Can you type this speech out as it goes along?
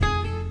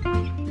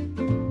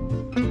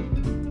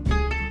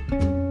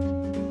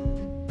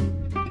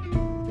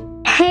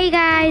Hey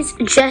guys,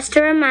 just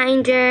a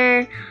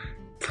reminder,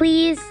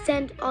 please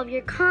send all of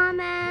your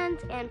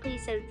comments and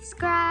please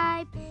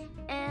subscribe,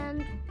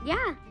 and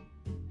yeah,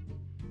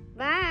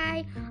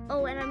 bye.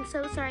 Oh, and I'm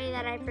so sorry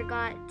that I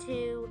forgot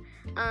to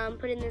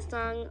put in this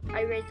song,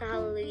 I Raise the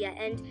Hallelujah,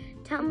 and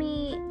give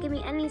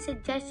me any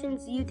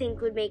suggestions you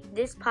think would make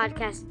this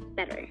podcast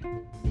better.